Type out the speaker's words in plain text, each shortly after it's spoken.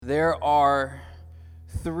There are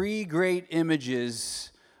three great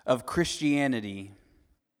images of Christianity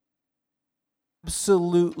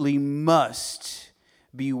absolutely must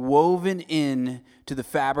be woven in to the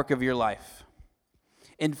fabric of your life.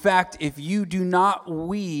 In fact, if you do not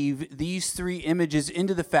weave these three images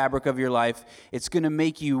into the fabric of your life, it's going to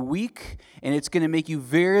make you weak and it's going to make you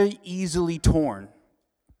very easily torn.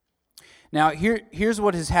 Now, here's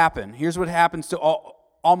what has happened. Here's what happens to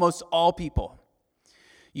almost all people.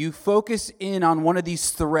 You focus in on one of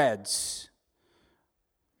these threads.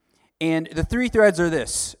 And the three threads are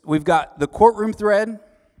this. We've got the courtroom thread,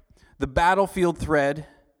 the battlefield thread,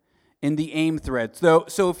 and the aim thread. So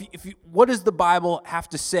what does the Bible have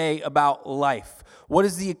to say about life? What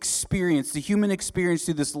is the experience, the human experience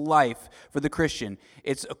through this life for the Christian?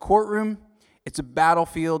 It's a courtroom, it's a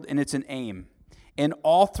battlefield, and it's an aim. And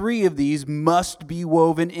all three of these must be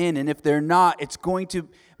woven in. And if they're not, it's going to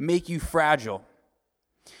make you fragile.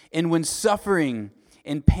 And when suffering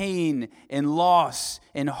and pain and loss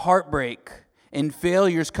and heartbreak and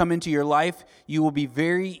failures come into your life, you will be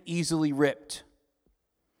very easily ripped.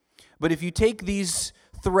 But if you take these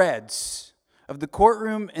threads of the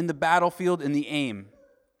courtroom and the battlefield and the aim,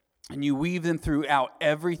 and you weave them throughout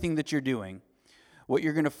everything that you're doing, what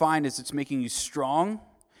you're going to find is it's making you strong,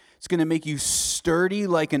 it's going to make you sturdy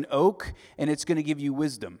like an oak, and it's going to give you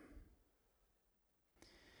wisdom.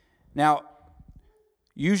 Now,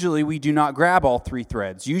 usually we do not grab all three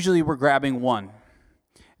threads. Usually we're grabbing one.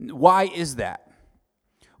 Why is that?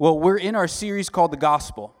 Well, we're in our series called The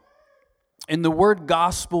Gospel. And the word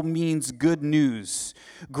gospel means good news,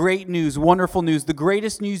 great news, wonderful news, the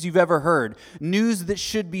greatest news you've ever heard, news that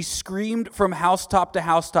should be screamed from housetop to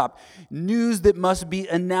housetop, news that must be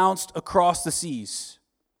announced across the seas.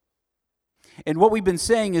 And what we've been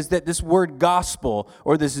saying is that this word gospel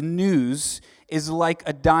or this news is like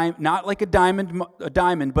a not like a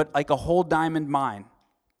diamond, but like a whole diamond mine.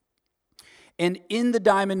 And in the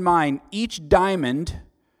diamond mine, each diamond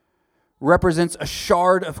represents a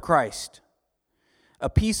shard of Christ, a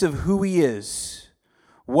piece of who he is,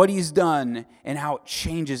 what he's done, and how it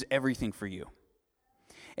changes everything for you.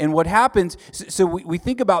 And what happens, so we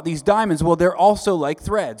think about these diamonds, well, they're also like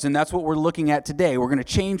threads, and that's what we're looking at today. We're going to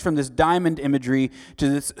change from this diamond imagery to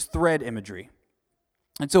this thread imagery.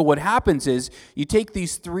 And so what happens is you take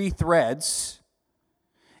these three threads,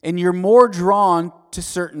 and you're more drawn to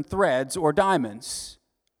certain threads or diamonds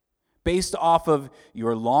based off of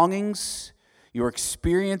your longings, your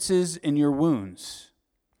experiences, and your wounds.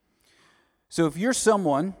 So if you're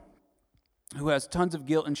someone who has tons of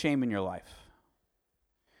guilt and shame in your life,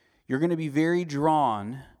 you're going to be very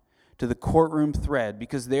drawn to the courtroom thread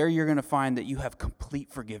because there you're going to find that you have complete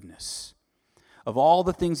forgiveness of all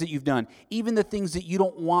the things that you've done, even the things that you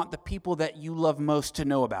don't want the people that you love most to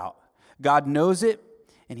know about. God knows it,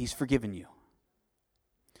 and he's forgiven you.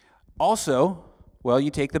 Also, well, you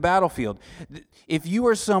take the battlefield. If you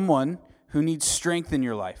are someone who needs strength in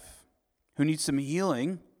your life, who needs some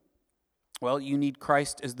healing, well, you need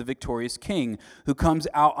Christ as the victorious king who comes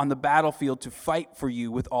out on the battlefield to fight for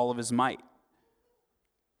you with all of his might.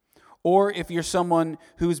 Or if you're someone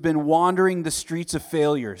who's been wandering the streets of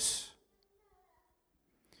failures,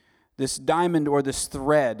 this diamond or this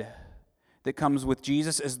thread that comes with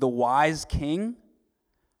Jesus as the wise king,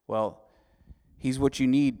 well, he's what you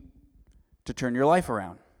need to turn your life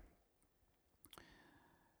around.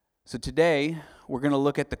 So today, we're going to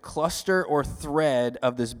look at the cluster or thread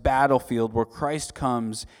of this battlefield where Christ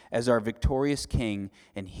comes as our victorious king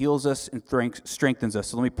and heals us and strengthens us.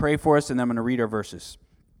 So let me pray for us, and then I'm going to read our verses.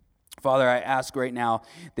 Father, I ask right now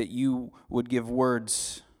that you would give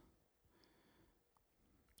words,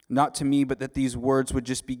 not to me, but that these words would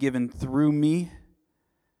just be given through me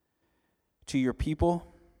to your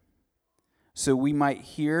people so we might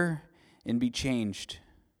hear and be changed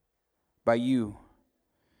by you.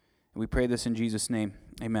 We pray this in Jesus' name.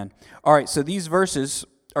 Amen. All right, so these verses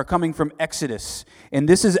are coming from Exodus, and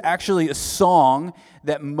this is actually a song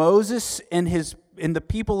that Moses and the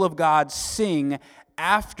people of God sing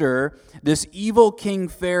after this evil king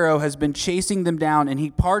Pharaoh has been chasing them down, and he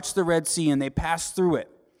parts the Red Sea, and they pass through it.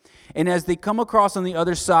 And as they come across on the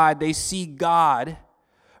other side, they see God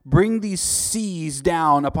bring these seas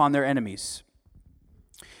down upon their enemies.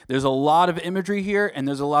 There's a lot of imagery here, and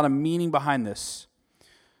there's a lot of meaning behind this.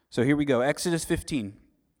 So here we go, Exodus 15.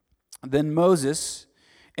 Then Moses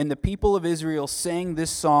and the people of Israel sang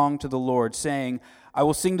this song to the Lord, saying, I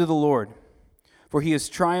will sing to the Lord, for he has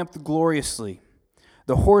triumphed gloriously.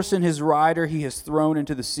 The horse and his rider he has thrown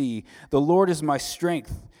into the sea. The Lord is my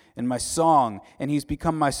strength and my song, and he's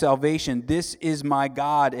become my salvation. This is my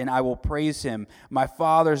God, and I will praise him, my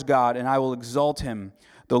Father's God, and I will exalt him.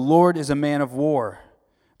 The Lord is a man of war.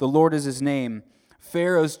 The Lord is his name.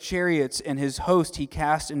 Pharaoh's chariots and his host he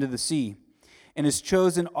cast into the sea, and his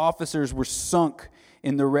chosen officers were sunk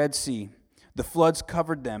in the Red Sea. The floods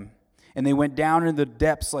covered them, and they went down into the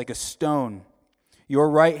depths like a stone. Your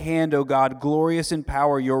right hand, O God, glorious in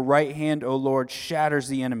power, your right hand, O Lord, shatters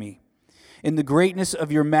the enemy. In the greatness of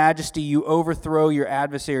your majesty, you overthrow your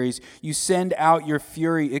adversaries. You send out your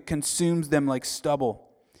fury, it consumes them like stubble.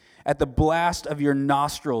 At the blast of your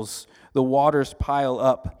nostrils, the waters pile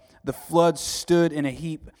up. The floods stood in a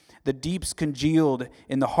heap. The deeps congealed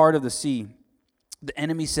in the heart of the sea. The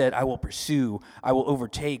enemy said, I will pursue, I will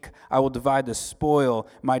overtake, I will divide the spoil.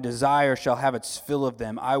 My desire shall have its fill of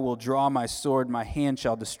them. I will draw my sword, my hand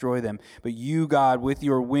shall destroy them. But you, God, with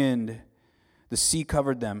your wind, the sea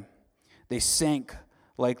covered them. They sank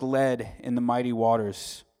like lead in the mighty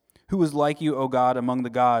waters. Who is like you, O God, among the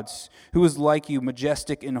gods? Who is like you,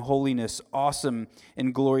 majestic in holiness, awesome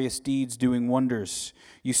in glorious deeds, doing wonders?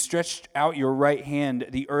 You stretched out your right hand,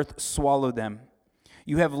 the earth swallowed them.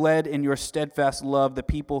 You have led in your steadfast love the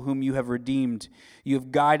people whom you have redeemed. You have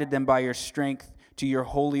guided them by your strength to your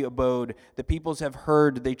holy abode. The peoples have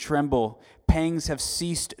heard, they tremble. Pangs have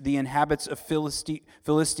ceased the inhabitants of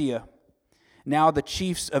Philistia. Now the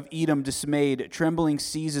chiefs of Edom dismayed, trembling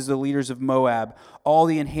seizes the leaders of Moab. All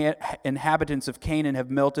the inhabitants of Canaan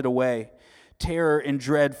have melted away. Terror and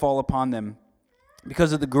dread fall upon them.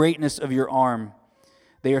 Because of the greatness of your arm,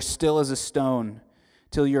 they are still as a stone,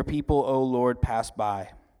 till your people, O Lord, pass by.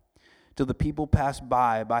 Till the people pass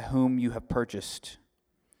by whom you have purchased.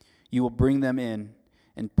 You will bring them in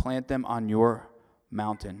and plant them on your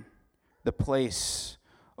mountain, the place,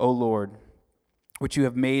 O Lord, which you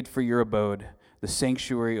have made for your abode, the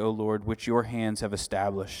sanctuary, O Lord, which your hands have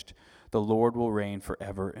established. The Lord will reign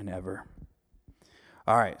forever and ever.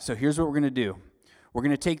 All right, so here's what we're going to do. We're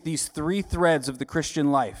going to take these three threads of the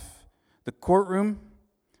Christian life, the courtroom,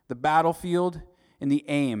 the battlefield, and the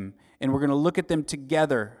aim, and we're going to look at them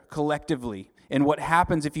together collectively and what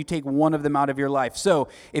happens if you take one of them out of your life. So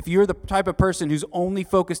if you're the type of person who's only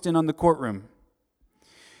focused in on the courtroom,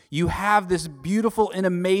 you have this beautiful and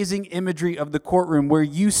amazing imagery of the courtroom where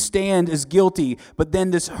you stand as guilty, but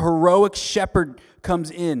then this heroic shepherd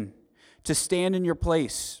comes in to stand in your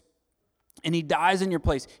place. And he dies in your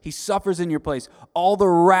place. He suffers in your place. All the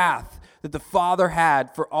wrath that the Father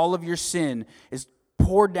had for all of your sin is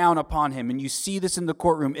poured down upon him. And you see this in the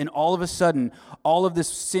courtroom, and all of a sudden, all of this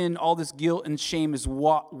sin, all this guilt and shame is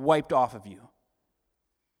wiped off of you.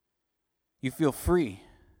 You feel free.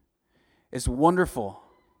 It's wonderful.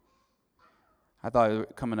 I thought you were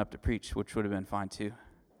coming up to preach, which would have been fine too.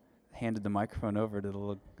 Handed the microphone over to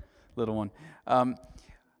the little one.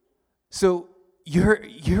 So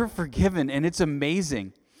you're forgiven, and it's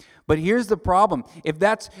amazing. But here's the problem. If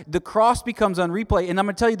that's the cross becomes on replay, and I'm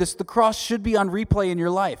going to tell you this, the cross should be on replay in your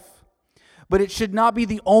life. But it should not be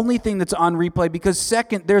the only thing that's on replay, because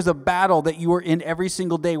second, there's a battle that you are in every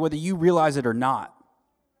single day, whether you realize it or not.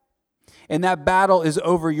 And that battle is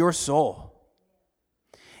over your soul.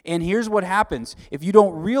 And here's what happens. If you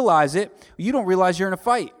don't realize it, you don't realize you're in a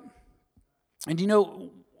fight. And you know,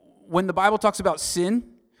 when the Bible talks about sin,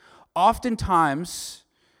 oftentimes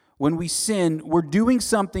when we sin, we're doing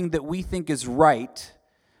something that we think is right,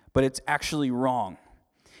 but it's actually wrong.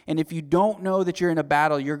 And if you don't know that you're in a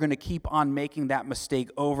battle, you're going to keep on making that mistake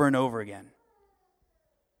over and over again.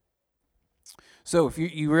 So if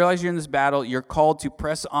you realize you're in this battle, you're called to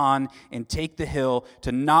press on and take the hill,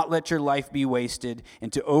 to not let your life be wasted,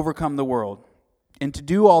 and to overcome the world. And to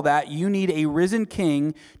do all that, you need a risen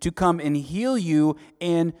king to come and heal you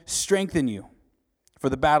and strengthen you for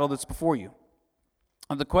the battle that's before you.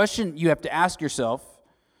 And the question you have to ask yourself,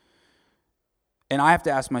 and I have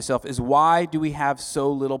to ask myself, is why do we have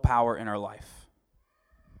so little power in our life?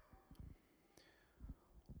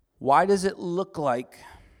 Why does it look like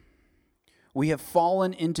we have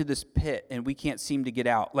fallen into this pit and we can't seem to get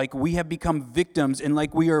out? Like we have become victims, and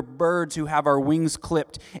like we are birds who have our wings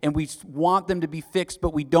clipped and we want them to be fixed,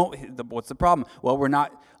 but we don't. What's the problem? Well, we're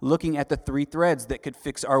not looking at the three threads that could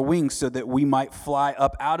fix our wings so that we might fly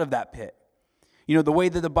up out of that pit. You know, the way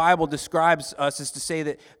that the Bible describes us is to say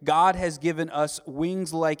that God has given us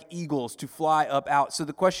wings like eagles to fly up out. So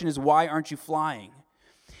the question is, why aren't you flying?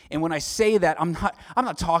 And when I say that, I'm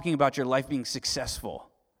not talking about your life being successful.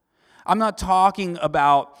 I'm not talking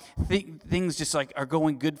about things just like are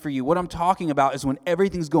going good for you. What I'm talking about is when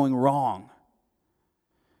everything's going wrong,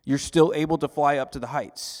 you're still able to fly up to the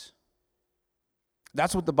heights.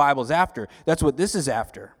 That's what the Bible's after. That's what this is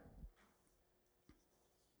after.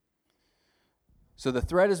 So the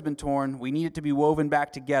thread has been torn. We need it to be woven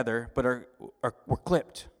back together, but we're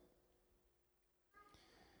clipped.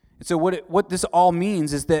 And so what this all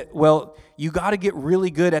means is that, well, you got to get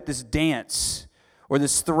really good at this dance or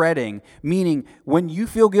this threading, meaning when you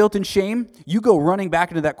feel guilt and shame, you go running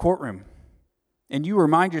back into that courtroom and you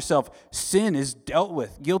remind yourself, sin is dealt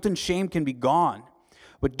with. Guilt and shame can be gone.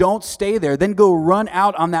 But don't stay there. Then go run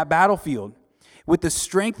out on that battlefield with the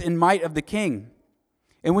strength and might of the King.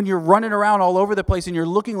 And when you're running around all over the place and you're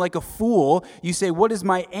looking like a fool, you say, what is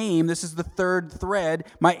my aim? This is the third thread.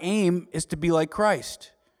 My aim is to be like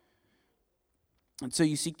Christ. And so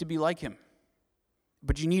you seek to be like him.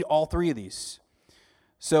 But you need all three of these.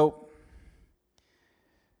 But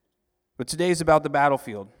today is about the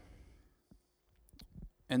battlefield.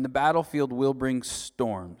 And the battlefield will bring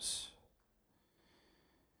storms.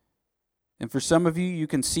 And for some of you, you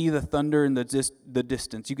can see the thunder in the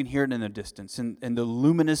distance. You can hear it in the distance. And the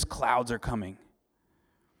luminous clouds are coming.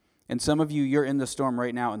 And some of you, you're in the storm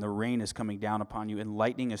right now, and the rain is coming down upon you, and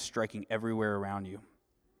lightning is striking everywhere around you.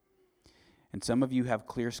 And some of you have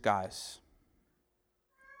clear skies.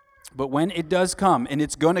 But when it does come, and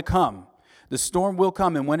it's going to come, the storm will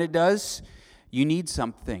come, and when it does, you need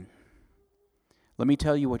something. Let me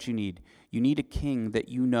tell you what you need. You need a king that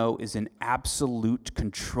you know is in absolute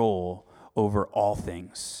control over all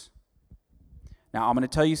things. Now, I'm going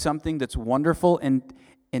to tell you something that's wonderful and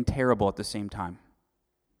terrible at the same time,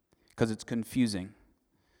 because it's confusing.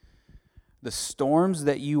 The storms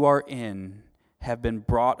that you are in have been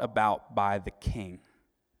brought about by the king.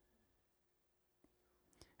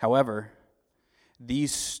 However,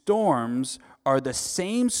 these storms are the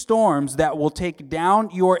same storms that will take down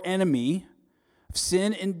your enemy,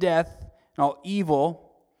 sin and death and all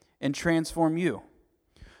evil, and transform you.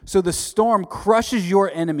 So the storm crushes your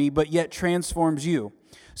enemy, but yet transforms you.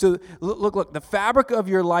 So look, the fabric of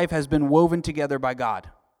your life has been woven together by God.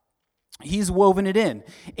 He's woven it in.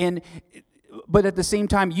 But at the same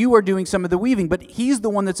time, you are doing some of the weaving, but he's the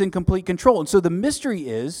one that's in complete control. And so the mystery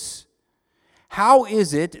is, how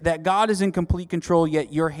is it that God is in complete control,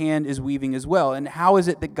 yet your hand is weaving as well? And how is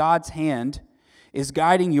it that God's hand is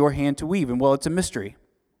guiding your hand to weave? And well, it's a mystery.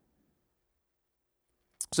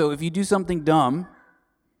 So if you do something dumb,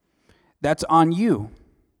 that's on you.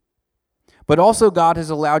 But also God has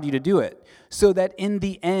allowed you to do it, so that in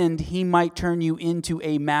the end, he might turn you into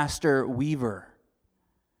a master weaver.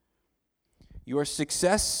 Your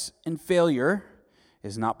success and failure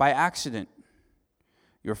is not by accident.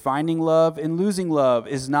 Your finding love and losing love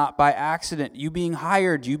is not by accident. You being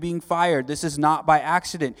hired, you being fired, this is not by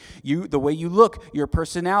accident. The way you look, your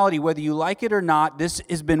personality, whether you like it or not, this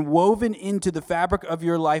has been woven into the fabric of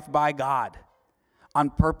your life by God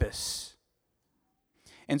on purpose.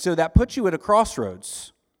 And so that puts you at a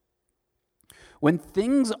crossroads. When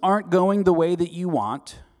things aren't going the way that you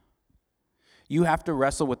want, you have to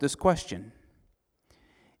wrestle with this question.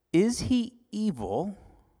 Is he evil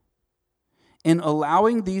in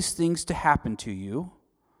allowing these things to happen to you,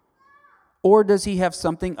 or does he have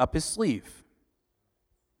something up his sleeve?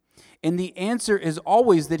 And the answer is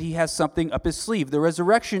always that he has something up his sleeve. The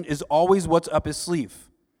resurrection is always what's up his sleeve.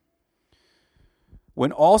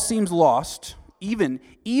 When all seems lost, even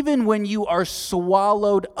when you are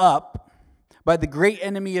swallowed up by the great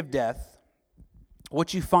enemy of death,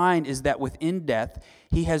 what you find is that within death,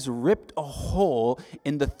 he has ripped a hole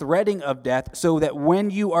in the threading of death so that when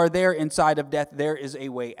you are there inside of death, there is a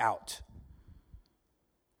way out.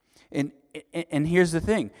 And here's the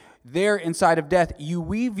thing. There inside of death,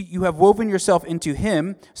 you have woven yourself into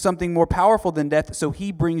him, something more powerful than death, so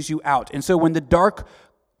he brings you out. And so when the dark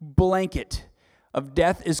blanket of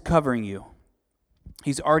death is covering you,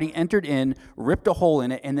 he's already entered in, ripped a hole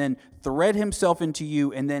in it, and then thread himself into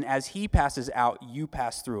you, and then as he passes out, you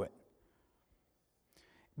pass through it.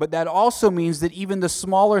 But that also means that even the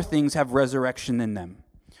smaller things have resurrection in them.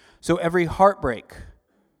 So every heartbreak,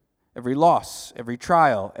 every loss, every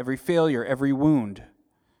trial, every failure, every wound,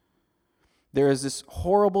 there is this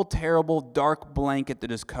horrible, terrible, dark blanket that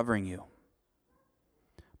is covering you.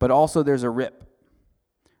 But also there's a rip,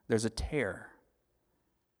 there's a tear,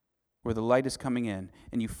 where the light is coming in,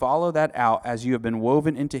 and you follow that out as you have been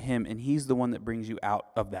woven into him, and he's the one that brings you out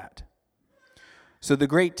of that. So the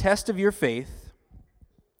great test of your faith,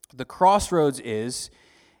 the crossroads is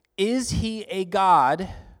he a God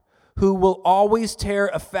who will always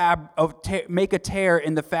make a tear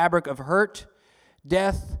in the fabric of hurt,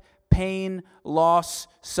 death, pain, loss,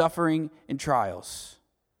 suffering, and trials?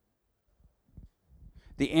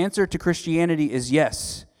 The answer to Christianity is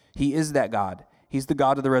yes, he is that God. He's the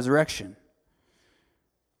God of the resurrection.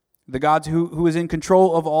 The God who is in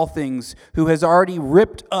control of all things, who has already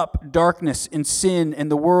ripped up darkness and sin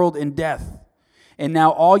and the world and death. And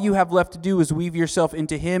now all you have left to do is weave yourself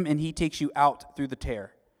into him, and he takes you out through the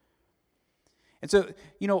tear. And so,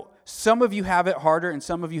 some of you have it harder and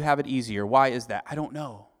some of you have it easier. Why is that? I don't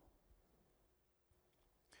know.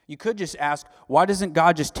 You could just ask, why doesn't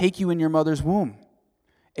God just take you in your mother's womb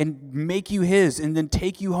and make you his and then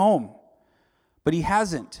take you home? But he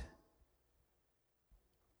hasn't.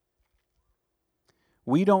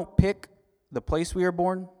 We don't pick the place we are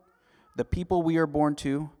born, the people we are born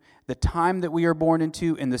to, the time that we are born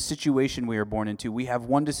into, and the situation we are born into. We have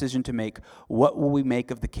one decision to make. What will we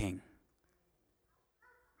make of the King?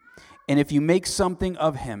 And if you make something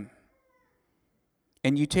of him,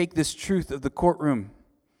 and you take this truth of the courtroom,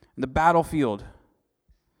 and the battlefield,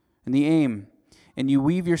 and the aim, and you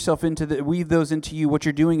weave those into you, what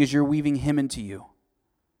you're doing is you're weaving him into you.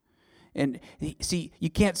 And see, you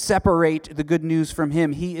can't separate the good news from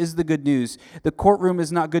him. He is the good news. The courtroom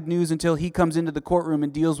is not good news until he comes into the courtroom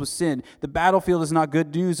and deals with sin. The battlefield is not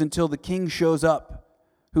good news until the king shows up,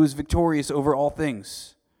 who is victorious over all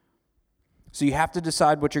things. So you have to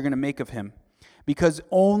decide what you're going to make of him, because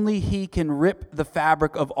only he can rip the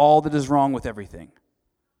fabric of all that is wrong with everything.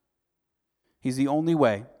 He's the only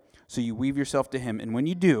way. So you weave yourself to him. And when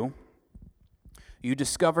you do, you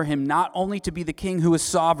discover him not only to be the king who is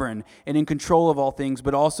sovereign and in control of all things,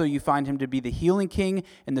 but also you find him to be the healing king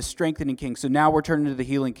and the strengthening king. So now we're turning to the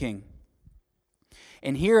healing king.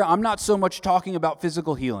 And here I'm not so much talking about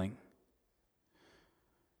physical healing.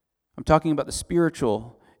 I'm talking about the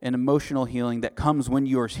spiritual and emotional healing that comes when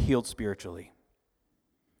you are healed spiritually.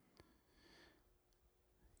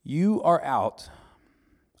 You are out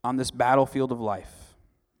on this battlefield of life,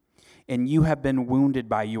 and you have been wounded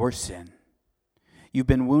by your sin. You've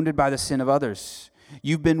been wounded by the sin of others.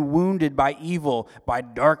 You've been wounded by evil, by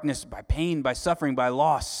darkness, by pain, by suffering, by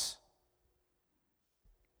loss.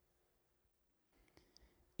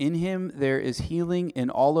 In him there is healing in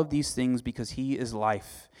all of these things because he is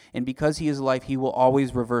life. And because he is life, he will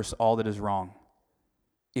always reverse all that is wrong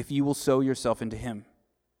if you will sow yourself into him.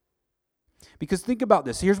 Because think about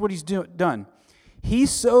this. Here's what he's done. He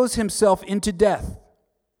sows himself into death.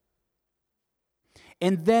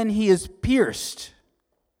 And then he is pierced.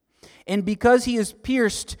 And because he is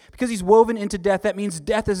pierced, because he's woven into death, that means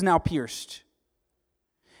death is now pierced.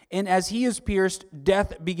 And as he is pierced,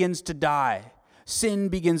 death begins to die. Sin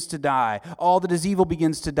begins to die. All that is evil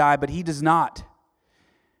begins to die, but he does not.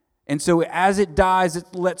 And so as it dies,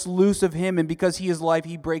 it lets loose of him, and because he is life,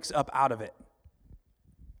 he breaks up out of it.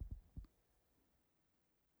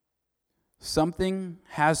 Something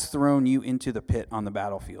has thrown you into the pit on the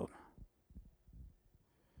battlefield.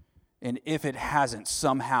 And if it hasn't,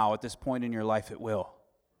 somehow at this point in your life, it will.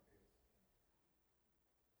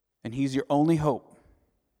 And he's your only hope.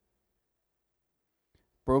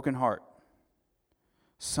 Broken heart.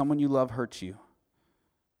 Someone you love hurts you.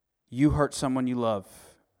 You hurt someone you love.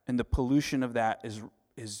 And the pollution of that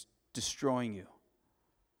is destroying you.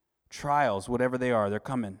 Trials, whatever they are, they're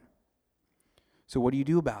coming. So what do you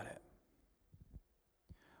do about it?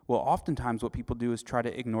 Well, oftentimes what people do is try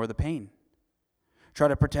to ignore the pain. Try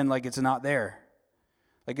to pretend like it's not there.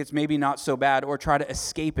 Like it's maybe not so bad, or try to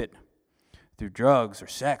escape it through drugs or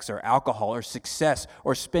sex or alcohol or success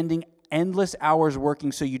or spending endless hours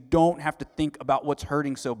working so you don't have to think about what's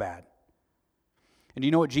hurting so bad. And do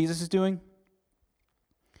you know what Jesus is doing?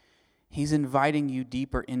 He's inviting you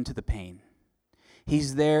deeper into the pain.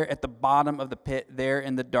 He's there at the bottom of the pit, there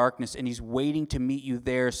in the darkness, and he's waiting to meet you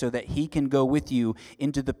there so that he can go with you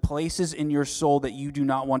into the places in your soul that you do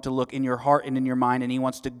not want to look, in your heart and in your mind, and he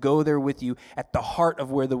wants to go there with you at the heart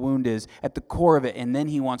of where the wound is, at the core of it, and then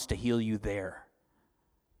he wants to heal you there.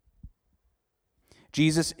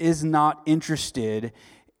 Jesus is not interested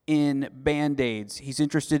in Band-Aids. He's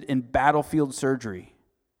interested in battlefield surgery.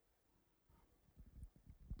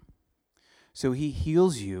 So he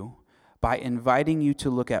heals you by inviting you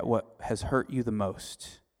to look at what has hurt you the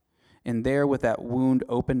most. And there, with that wound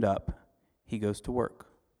opened up, he goes to work.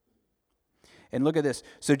 And look at this.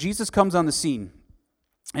 So Jesus comes on the scene.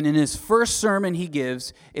 And in his first sermon he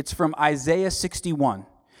gives, it's from Isaiah 61.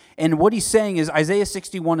 And what he's saying is Isaiah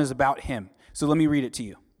 61 is about him. So let me read it to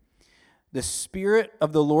you. The Spirit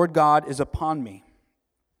of the Lord God is upon me,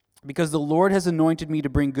 because the Lord has anointed me to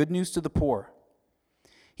bring good news to the poor.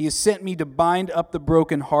 He has sent me to bind up the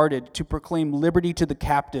brokenhearted, to proclaim liberty to the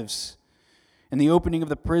captives, and the opening of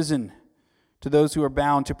the prison to those who are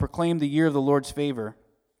bound, to proclaim the year of the Lord's favor.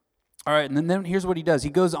 All right, and then here's what he does. He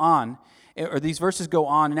goes on, or these verses go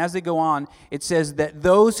on, and as they go on, it says that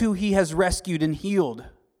those who he has rescued and healed,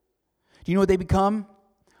 do you know what they become?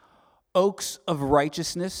 Oaks of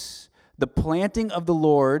righteousness, the planting of the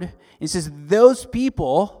Lord. And it says those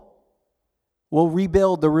people will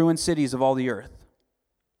rebuild the ruined cities of all the earth.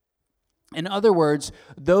 In other words,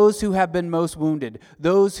 those who have been most wounded,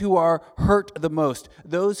 those who are hurt the most,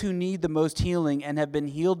 those who need the most healing and have been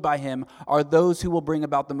healed by him are those who will bring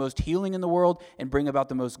about the most healing in the world and bring about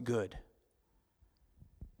the most good.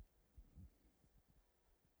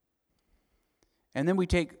 And then we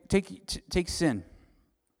take sin.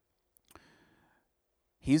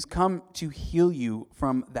 He's come to heal you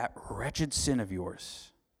from that wretched sin of yours.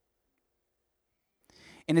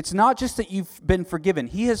 And it's not just that you've been forgiven.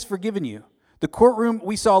 He has forgiven you. The courtroom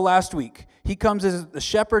we saw last week, he comes as the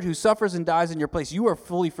shepherd who suffers and dies in your place. You are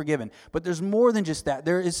fully forgiven. But there's more than just that.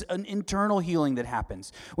 There is an internal healing that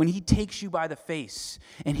happens when he takes you by the face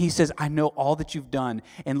and he says, I know all that you've done,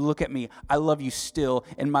 and look at me. I love you still,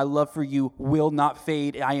 and my love for you will not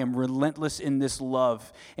fade. I am relentless in this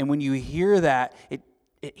love. And when you hear that,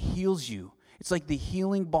 it heals you. It's like the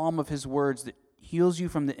healing balm of his words that heals you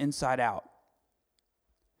from the inside out.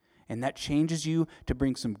 And that changes you to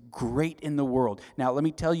bring some great in the world. Now, let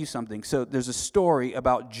me tell you something. So there's a story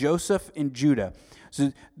about Joseph and Judah.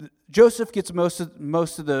 So Joseph gets most of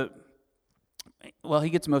the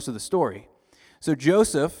story. So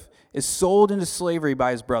Joseph is sold into slavery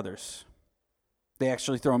by his brothers. They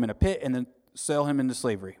actually throw him in a pit and then sell him into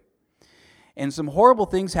slavery. And some horrible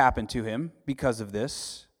things happen to him because of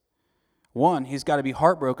this. One, he's got to be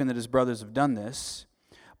heartbroken that his brothers have done this.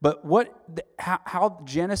 But how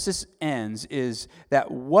Genesis ends is that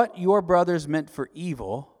what your brothers meant for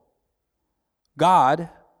evil, God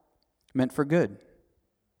meant for good.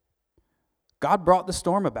 God brought the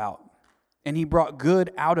storm about, and he brought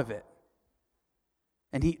good out of it.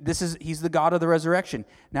 And he's the God of the resurrection.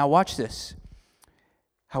 Now watch this.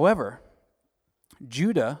 However,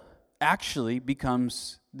 Judah actually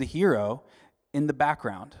becomes the hero in the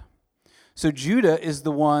background. So Judah is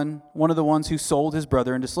one of the ones who sold his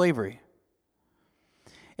brother into slavery.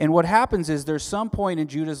 And what happens is there's some point in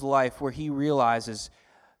Judah's life where he realizes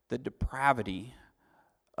the depravity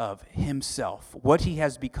of himself, what he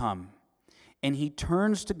has become. And he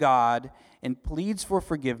turns to God and pleads for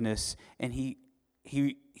forgiveness, and he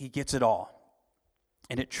gets it all.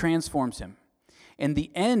 And it transforms him. And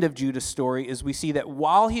the end of Judah's story is we see that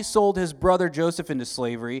while he sold his brother Joseph into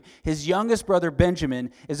slavery, his youngest brother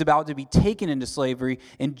Benjamin is about to be taken into slavery,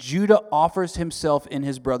 and Judah offers himself in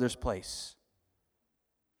his brother's place.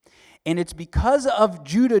 And it's because of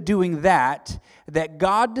Judah doing that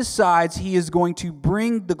God decides he is going to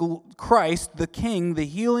bring Christ, the king, the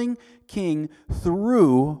healing king,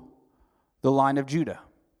 through the line of Judah.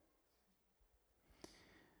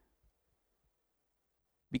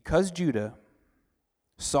 Because Judah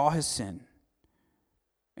saw his sin,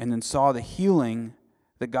 and then saw the healing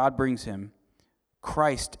that God brings him,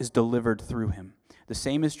 Christ is delivered through him. The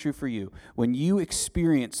same is true for you. When you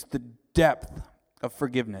experience the depth of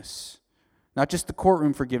forgiveness, not just the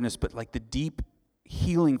courtroom forgiveness, but like the deep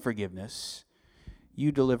healing forgiveness,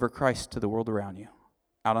 you deliver Christ to the world around you,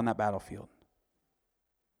 out on that battlefield.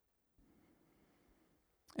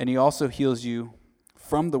 And he also heals you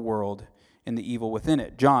from the world and the evil within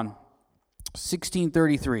it. John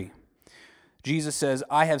 16:33, Jesus says,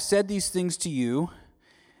 I have said these things to you,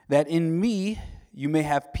 that in me you may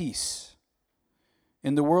have peace.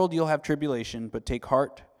 In the world you'll have tribulation, but take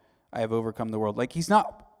heart, I have overcome the world. Like, he's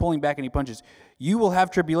not pulling back any punches. You will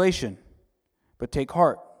have tribulation, but take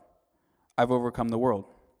heart, I've overcome the world.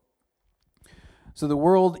 So the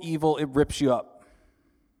world evil, it rips you up.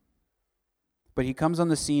 But he comes on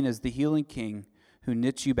the scene as the healing king who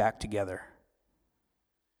knits you back together.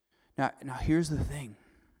 Now here's the thing.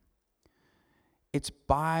 It's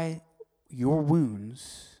by your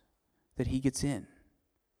wounds that he gets in.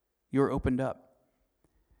 You're opened up.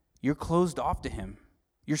 You're closed off to him.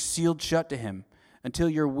 You're sealed shut to him until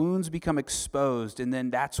your wounds become exposed, and then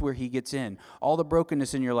that's where he gets in. All the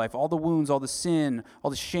brokenness in your life, all the wounds, all the sin, all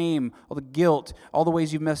the shame, all the guilt, all the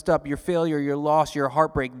ways you've messed up, your failure, your loss, your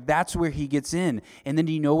heartbreak, that's where he gets in. And then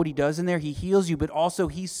do you know what he does in there? He heals you, but also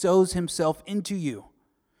he sows himself into you.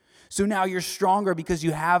 So now you're stronger because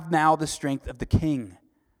you have now the strength of the king.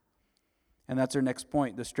 And that's our next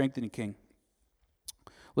point, the strengthening king.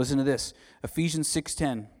 Listen to this. Ephesians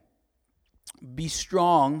 6:10. Be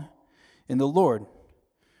strong in the Lord,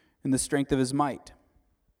 in the strength of his might.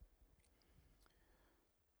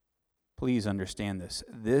 Please understand this.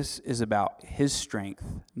 This is about his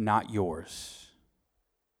strength, not yours.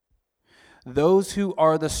 Those who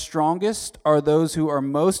are the strongest are those who are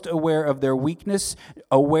most aware of their weakness,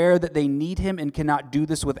 aware that they need him and cannot do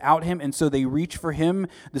this without him, and so they reach for him,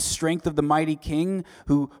 the strength of the mighty king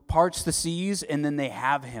who parts the seas, and then they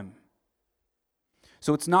have him.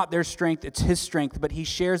 So it's not their strength, it's his strength, but he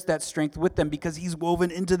shares that strength with them because he's woven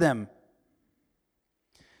into them.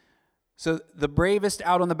 So the bravest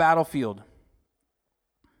out on the battlefield,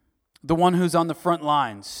 the one who's on the front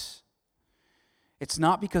lines, it's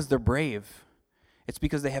not because they're brave. It's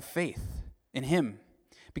because they have faith in him.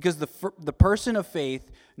 Because the person of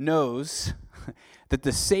faith knows that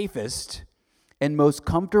the safest and most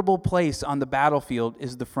comfortable place on the battlefield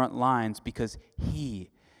is the front lines because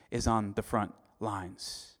he is on the front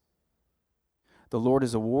lines. The Lord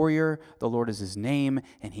is a warrior, the Lord is his name,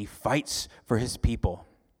 and he fights for his people.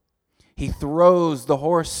 He throws the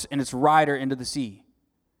horse and its rider into the sea.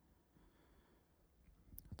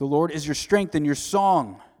 The Lord is your strength and your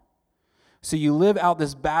song. So you live out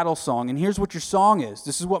this battle song. And here's what your song is.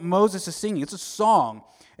 This is what Moses is singing. It's a song.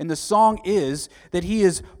 And the song is that he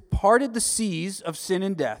has parted the seas of sin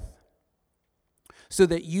and death so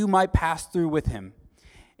that you might pass through with him.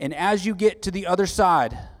 And as you get to the other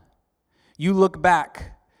side, you look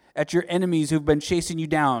back at your enemies who've been chasing you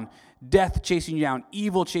down, death chasing you down,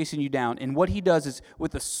 evil chasing you down. And what he does is,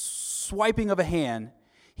 with a swiping of a hand,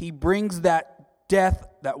 he brings that death,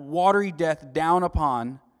 that watery death, down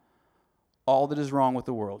upon all that is wrong with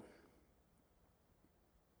the world.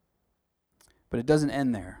 But it doesn't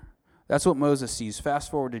end there. That's what Moses sees. Fast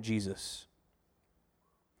forward to Jesus.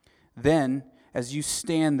 Then, as you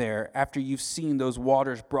stand there, after you've seen those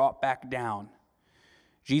waters brought back down,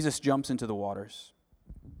 Jesus jumps into the waters.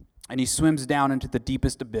 And he swims down into the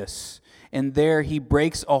deepest abyss. And there he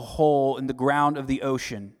breaks a hole in the ground of the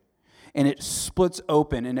ocean. And it splits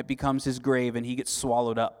open and it becomes his grave and he gets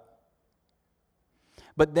swallowed up.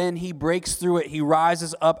 But then he breaks through it. He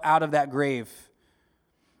rises up out of that grave.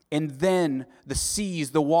 And then the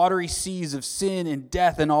seas, the watery seas of sin and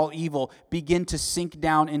death and all evil begin to sink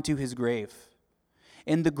down into his grave.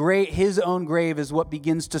 And his own grave is what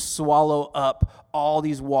begins to swallow up all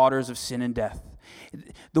these waters of sin and death.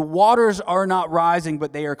 The waters are not rising,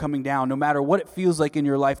 but they are coming down. No matter what it feels like in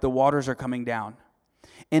your life, the waters are coming down.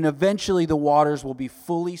 And eventually the waters will be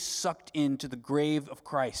fully sucked into the grave of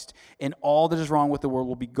Christ, and all that is wrong with the world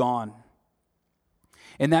will be gone.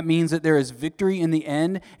 And that means that there is victory in the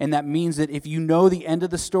end, and that means that if you know the end of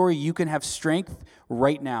the story, you can have strength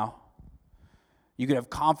right now. You can have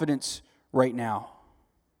confidence right now.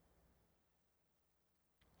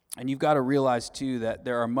 And you've got to realize, too, that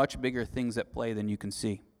there are much bigger things at play than you can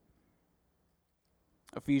see.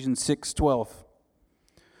 Ephesians 6:12.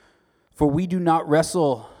 For we do not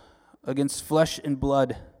wrestle against flesh and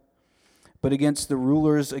blood, but against the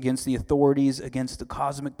rulers, against the authorities, against the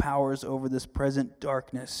cosmic powers over this present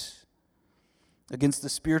darkness, against the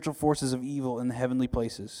spiritual forces of evil in the heavenly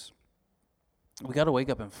places. We got to wake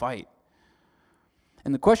up and fight.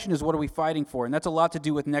 And the question is, what are we fighting for? And that's a lot to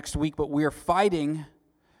do with next week, but we are fighting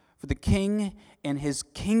for the King and his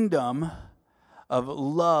kingdom of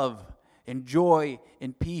love and joy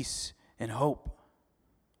and peace and hope.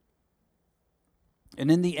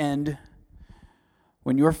 And in the end,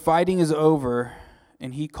 when your fighting is over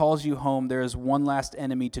and he calls you home, there is one last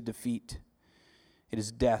enemy to defeat. It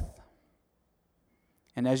is death.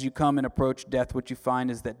 And as you come and approach death, what you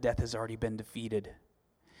find is that death has already been defeated.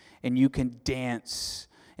 And you can dance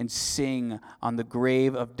and sing on the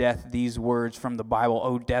grave of death these words from the Bible.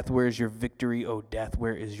 "O death, where is your victory? O death,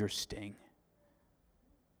 where is your sting?"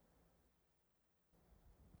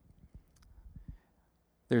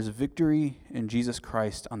 There's victory in Jesus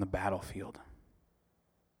Christ on the battlefield.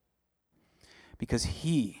 Because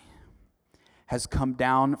he has come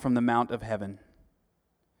down from the mount of heaven.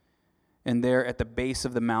 And there at the base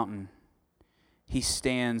of the mountain, he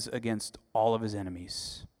stands against all of his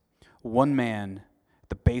enemies. One man at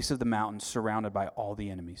the base of the mountain surrounded by all the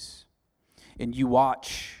enemies. And you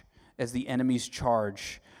watch as the enemies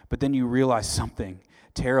charge, but then you realize something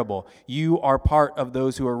terrible. You are part of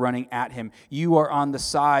those who are running at him. You are on the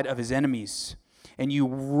side of his enemies. And you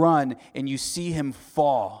run and you see him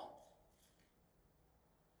fall.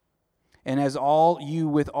 And as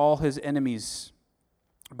with all his enemies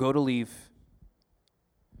go to leave,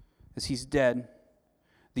 as he's dead,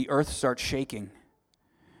 the earth starts shaking.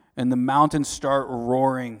 And the mountains start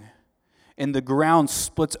roaring. And the ground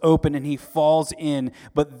splits open and he falls in.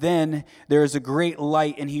 But then there is a great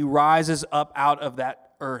light and he rises up out of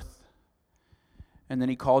that earth. And then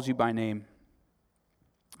he calls you by name.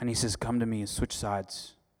 And he says, "Come to me and switch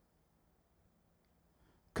sides.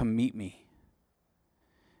 Come meet me."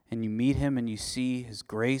 And you meet him and you see his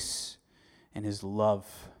grace and his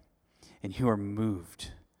love. And you are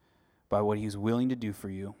moved by what he's willing to do for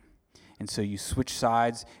you. And so you switch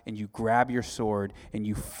sides and you grab your sword and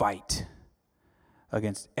you fight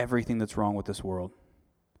against everything that's wrong with this world.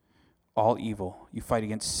 All evil. You fight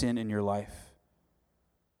against sin in your life.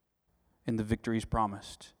 And the victory is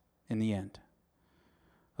promised in the end.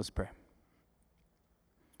 Let's pray.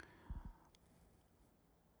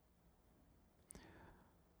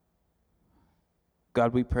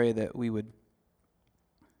 God, we pray that we would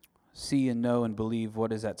see and know and believe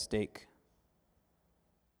what is at stake.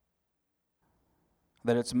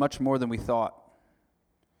 That it's much more than we thought.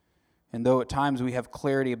 And though at times we have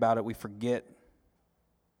clarity about it, we forget.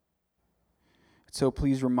 So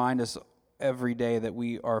please remind us every day that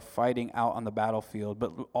we are fighting out on the battlefield,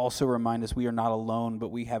 but also remind us we are not alone, but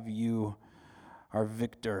we have you, our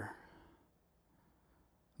victor,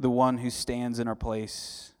 the one who stands in our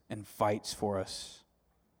place and fights for us.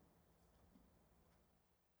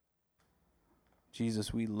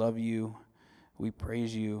 Jesus, we love you, we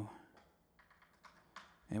praise you,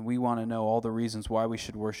 and we want to know all the reasons why we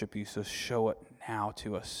should worship you, so show it now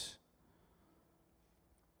to us.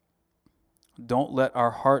 Don't let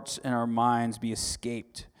our hearts and our minds be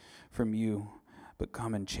escaped from you, but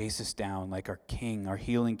come and chase us down like our King, our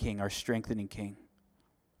healing King, our strengthening King.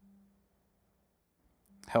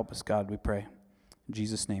 Help us, God, we pray. In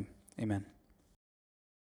Jesus' name, amen.